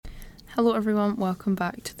Hello everyone, welcome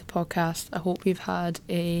back to the podcast. I hope you've had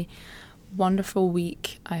a wonderful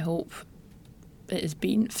week. I hope it has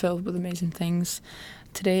been filled with amazing things.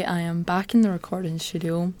 Today I am back in the recording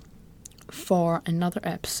studio for another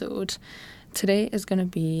episode. Today is going to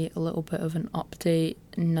be a little bit of an update,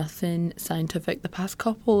 nothing scientific. The past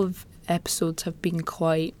couple of episodes have been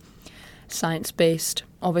quite science-based,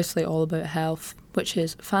 obviously all about health, which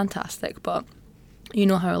is fantastic, but you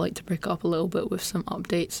know how I like to break up a little bit with some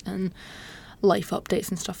updates and life updates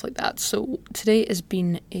and stuff like that. So today has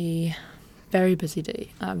been a very busy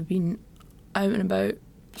day. I've been out and about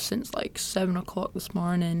since like 7 o'clock this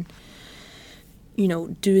morning,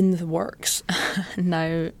 doing the works.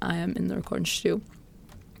 Now I am in the recording studio.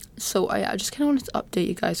 So I just kind of wanted to update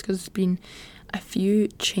you guys because there's been a few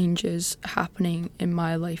changes happening in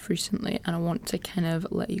my life recently, and I want to kind of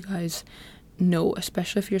let you guys know,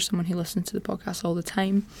 especially if you're someone who listens to the podcast all the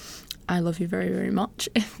time. I love you very, very much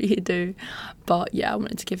if you do. But yeah, I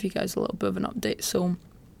wanted to give you guys a little bit of an update. So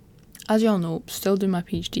as you all know, still doing my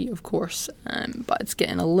PhD, of course, but it's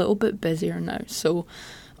getting a little bit busier now. So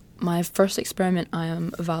my first experiment, I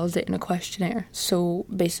am validating a questionnaire. So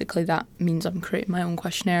basically that means I'm creating my own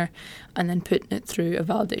questionnaire and then putting it through a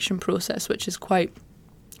validation process, which is quite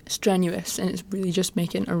strenuous, and it's really just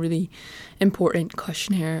making a really important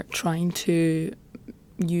questionnaire, trying to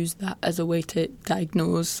use that as a way to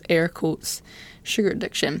diagnose, air quotes, sugar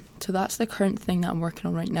addiction. So that's the current thing that I'm working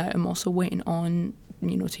on right now. I'm also waiting on,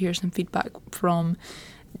 to hear some feedback from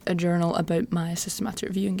a journal about my systematic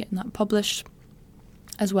review and getting that published,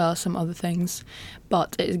 as well as some other things.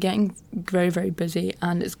 But it is getting very, very busy,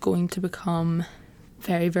 and it's going to become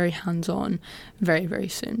very, very hands-on very, very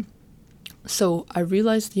soon. So I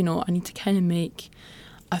realised, I need to kind of make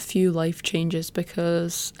a few life changes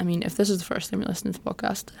because, if this is the first time you're listening to the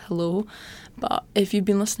podcast, hello. But if you've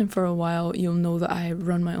been listening for a while, you'll know that I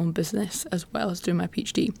run my own business as well as doing my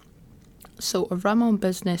PhD. So I've run my own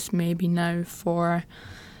business maybe now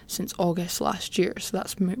since August last year. So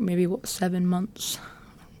that's maybe 7 months?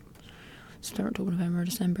 September, October, November,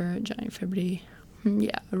 December, January, February.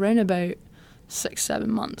 Yeah, around about 6-7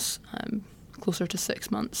 months. Closer to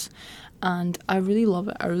 6 months, and I really love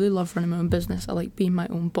it. I really love running my own business. I like being my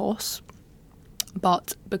own boss,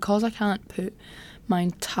 but because I can't put my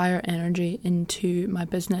entire energy into my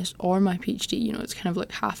business or my PhD, it's kind of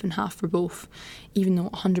like half and half for both, even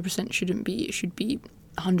though 100% shouldn't be. It should be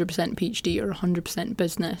 100% PhD or 100%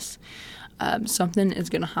 business. Something is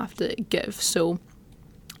going to have to give. So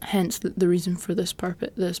hence the reason for this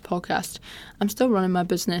podcast. I'm still running my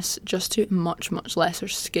business, just to a much, much lesser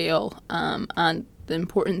scale. And the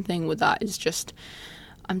important thing with that is just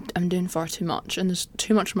I'm doing far too much, and there's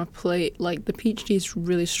too much on my plate. Like, the PhD is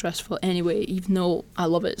really stressful anyway, even though I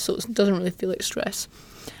love it, so it doesn't really feel like stress.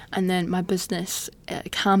 And then my business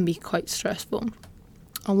can be quite stressful.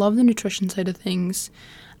 I love the nutrition side of things,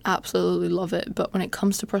 absolutely love it, but when it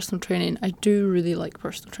comes to personal training, I do really like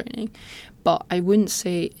personal training, but I wouldn't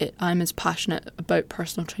say I'm as passionate about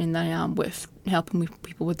personal training than I am with helping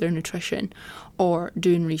people with their nutrition or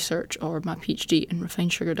doing research or my PhD in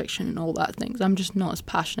refined sugar addiction and all that things. I'm just not as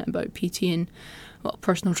passionate about PT and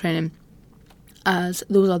personal training as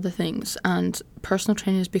those other things, and personal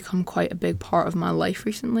training has become quite a big part of my life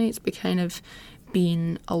recently. It's kind of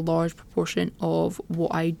been a large proportion of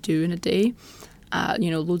what I do in a day.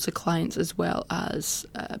 Loads of clients, as well as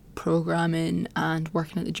programming and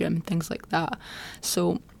working at the gym and things like that.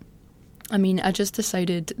 So, I just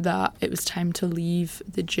decided that it was time to leave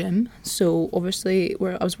the gym. So obviously,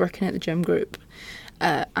 where I was working at the gym group,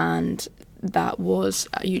 and that was,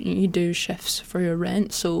 you do shifts for your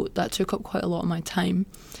rent, so that took up quite a lot of my time,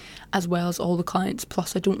 as well as all the clients.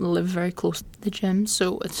 Plus, I don't live very close to the gym,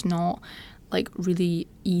 so it's not like really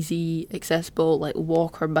easy, accessible, like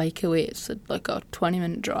walk or bike away. It's like a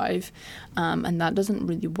 20-minute drive, and that doesn't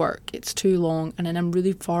really work. It's too long, and then I'm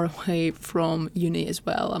really far away from uni as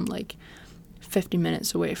well. I'm like 50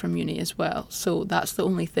 minutes away from uni as well. So that's the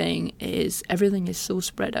only thing, is everything is so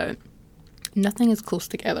spread out. Nothing is close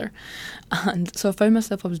together. And so I found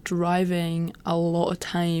myself, I was driving a lot of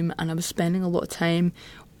time, and I was spending a lot of time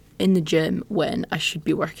in the gym when I should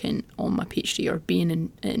be working on my PhD or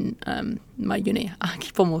being in my uni. I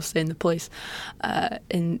keep almost saying the place,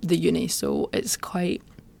 in the uni. So it's quite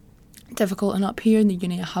difficult. And up here in the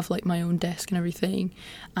uni, I have like my own desk and everything,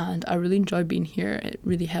 and I really enjoy being here. It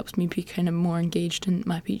really helps me be kind of more engaged in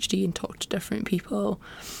my PhD and talk to different people,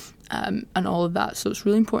 and all of that. So it's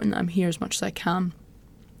really important that I'm here as much as I can.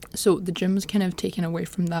 So the gym was kind of taken away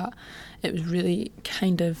from that. It was really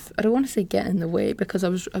kind of, I don't want to say get in the way, because I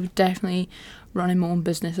was definitely running my own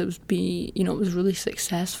business. It was it was really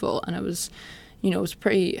successful, and I was, I was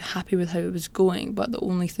pretty happy with how it was going, but the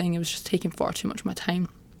only thing, it was just taking far too much of my time.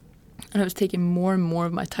 And it was taking more and more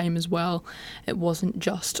of my time as well. It wasn't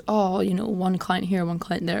just, one client here, one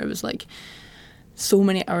client there. It was like so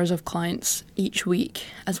many hours of clients each week,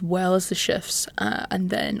 as well as the shifts. And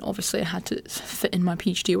then obviously I had to fit in my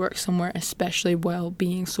PhD work somewhere, especially while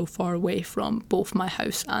being so far away from both my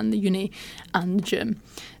house and the uni and the gym.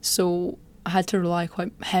 So I had to rely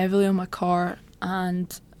quite heavily on my car,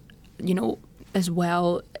 and, as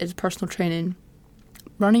well as personal training.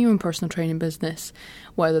 Running your own personal training business,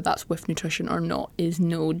 whether that's with nutrition or not, is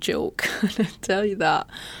no joke. I tell you that,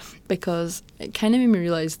 because it kind of made me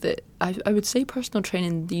realise that I would say personal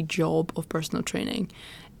training, the job of personal training,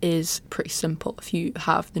 is pretty simple if you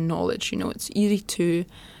have the knowledge. It's easy to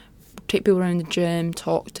take people around the gym,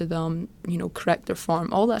 talk to them, correct their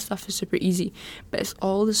form. All that stuff is super easy, but it's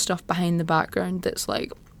all the stuff behind the background that's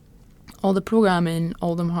like all the programming,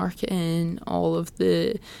 all the marketing, all of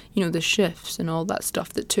the, the shifts and all that stuff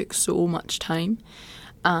that took so much time.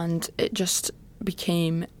 And it just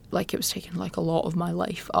became like it was taking like a lot of my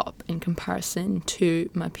life up in comparison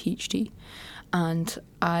to my PhD. And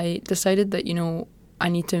I decided that, I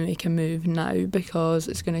need to make a move now, because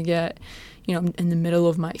it's going to get, I'm in the middle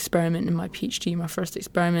of my experiment in my PhD, my first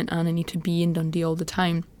experiment, and I need to be in Dundee all the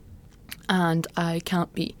time. And I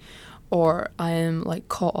can't be, or I am like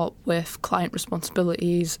caught up with client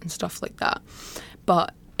responsibilities and stuff like that.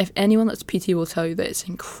 But if anyone that's PT will tell you that it's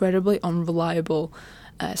an incredibly unreliable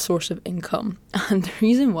source of income. And the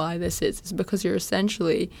reason why this is because you're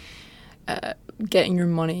essentially getting your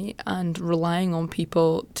money and relying on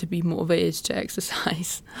people to be motivated to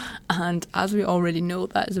exercise. And as we already know,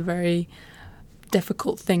 that is a very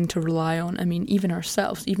difficult thing to rely on. I mean, even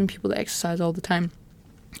ourselves, even people that exercise all the time,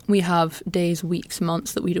 we have days, weeks,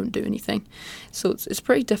 months that we don't do anything. So it's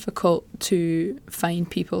pretty difficult to find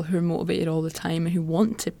people who are motivated all the time and who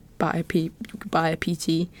want to buy a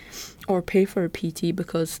PT or pay for a PT,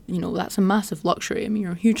 because, that's a massive luxury. I mean,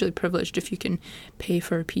 you're hugely privileged if you can pay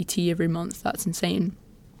for a PT every month. That's insane.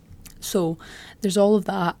 So there's all of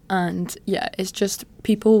that, and yeah, it's just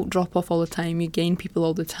people drop off all the time. You gain people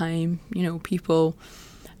all the time. People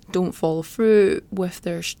don't follow through with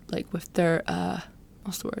their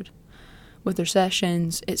with their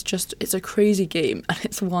sessions. It's a crazy game, and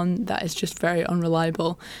it's one that is just very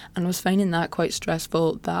unreliable. And I was finding that quite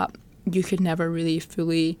stressful, that you could never really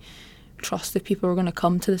fully trust if people were going to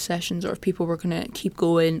come to the sessions, or if people were going to keep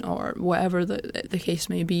going, or whatever the case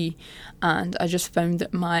may be. And I just found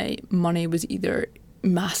that my money was either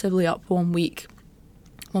massively up one week,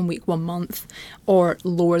 1 month, or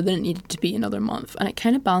lower than it needed to be another month, and it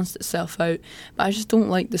kind of balanced itself out. But I just don't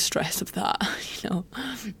like the stress of that.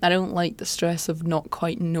 I don't like the stress of not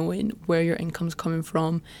quite knowing where your income's coming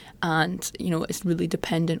from, and it's really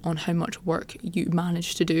dependent on how much work you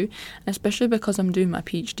manage to do. And especially because I'm doing my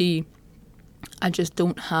PhD, I just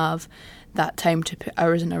don't have that time to put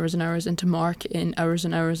hours and hours and hours into marketing, hours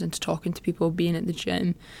and hours into talking to people, being at the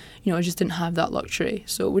gym. I just didn't have that luxury.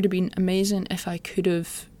 So it would have been amazing if I could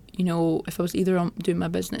have, if I was either doing my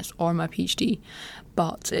business or my PhD.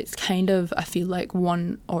 But it's kind of, I feel like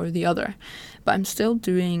one or the other. But I'm still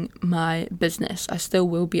doing my business. I still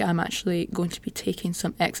will be. I'm actually going to be taking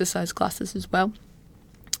some exercise classes as well,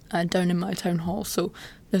 down in my town hall. So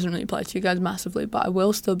doesn't really apply to you guys massively, but I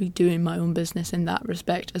will still be doing my own business in that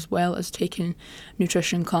respect, as well as taking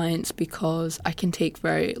nutrition clients, because I can take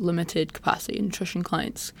very limited capacity nutrition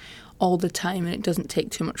clients all the time, and it doesn't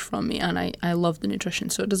take too much from me, and I love the nutrition,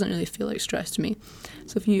 so it doesn't really feel like stress to me.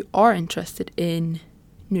 So if you are interested in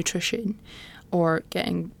nutrition or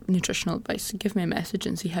getting nutritional advice, give me a message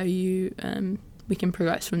and see how we can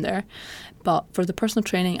progress from there. But for the personal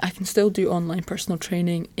training, I can still do online personal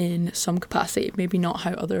training in some capacity, maybe not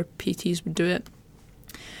how other PTs would do it.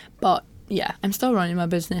 But yeah, I'm still running my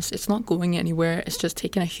business. It's not going anywhere. It's just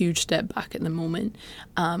taking a huge step back at the moment.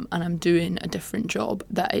 And I'm doing a different job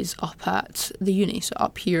that is up at the uni. So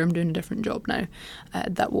up here, I'm doing a different job now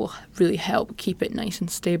that will really help keep it nice and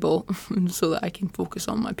stable so that I can focus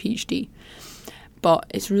on my PhD. But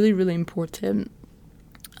it's really, really important.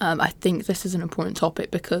 I think this is an important topic,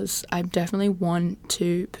 because I definitely want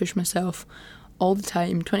to push myself all the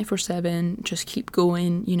time, 24/7, just keep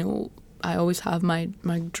going. I always have my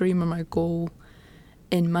dream or my goal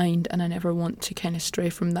in mind, and I never want to kind of stray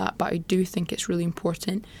from that. But I do think it's really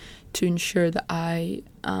important to ensure that I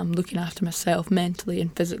am looking after myself mentally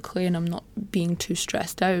and physically, and I'm not being too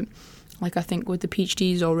stressed out. Like, I think with the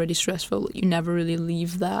PhD is already stressful. You never really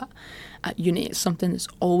leave that at uni. It's something that's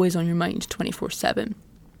always on your mind 24/7.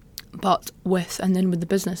 But with the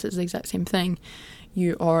business, it's the exact same thing.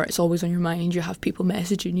 it's always on your mind, you have people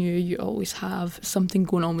messaging you, you always have something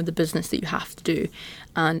going on with the business that you have to do.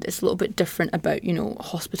 And it's a little bit different about,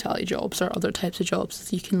 hospitality jobs or other types of jobs.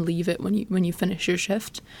 So you can leave it when you finish your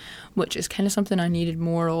shift, which is kind of something I needed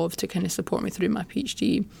more of to kind of support me through my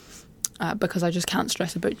PhD. Because I just can't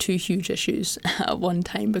stress about 2 huge issues at one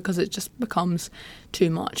time, because it just becomes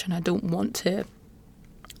too much, and I don't want to,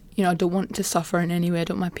 I don't want to suffer in any way. I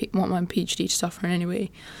don't want my PhD to suffer in any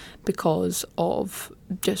way because of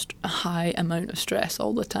just a high amount of stress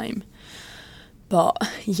all the time. But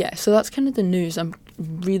yeah, so that's kind of the news. I'm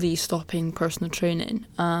really stopping personal training,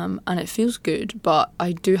 and it feels good, but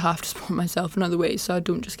I do have to support myself in other ways, so I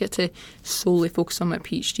don't just get to solely focus on my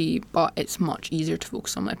PhD, but it's much easier to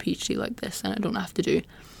focus on my PhD like this, and I don't have to do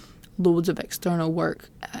loads of external work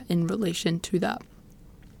in relation to that.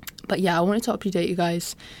 But yeah, I wanted to update you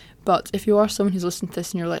guys. But if you are someone who's listening to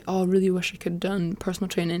this and you're like, oh, I really wish I could have done personal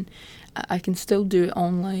training, I can still do it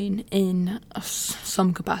online in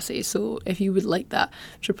some capacity. So if you would like that,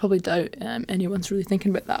 which I probably doubt anyone's really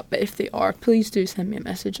thinking about that, but if they are, please do send me a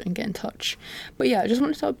message and get in touch. But yeah, I just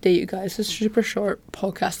wanted to update you guys. It's a super short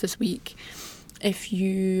podcast this week. If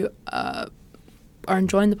you are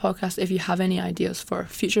enjoying the podcast, if you have any ideas for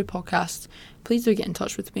future podcasts, please do get in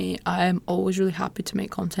touch with me. I am always really happy to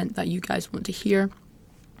make content that you guys want to hear.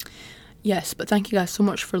 Yes, but thank you guys so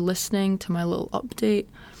much for listening to my little update,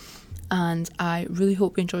 and I really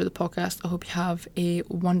hope you enjoy the podcast. I hope you have a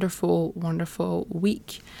wonderful, wonderful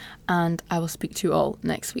week, and I will speak to you all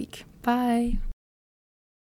next week. Bye.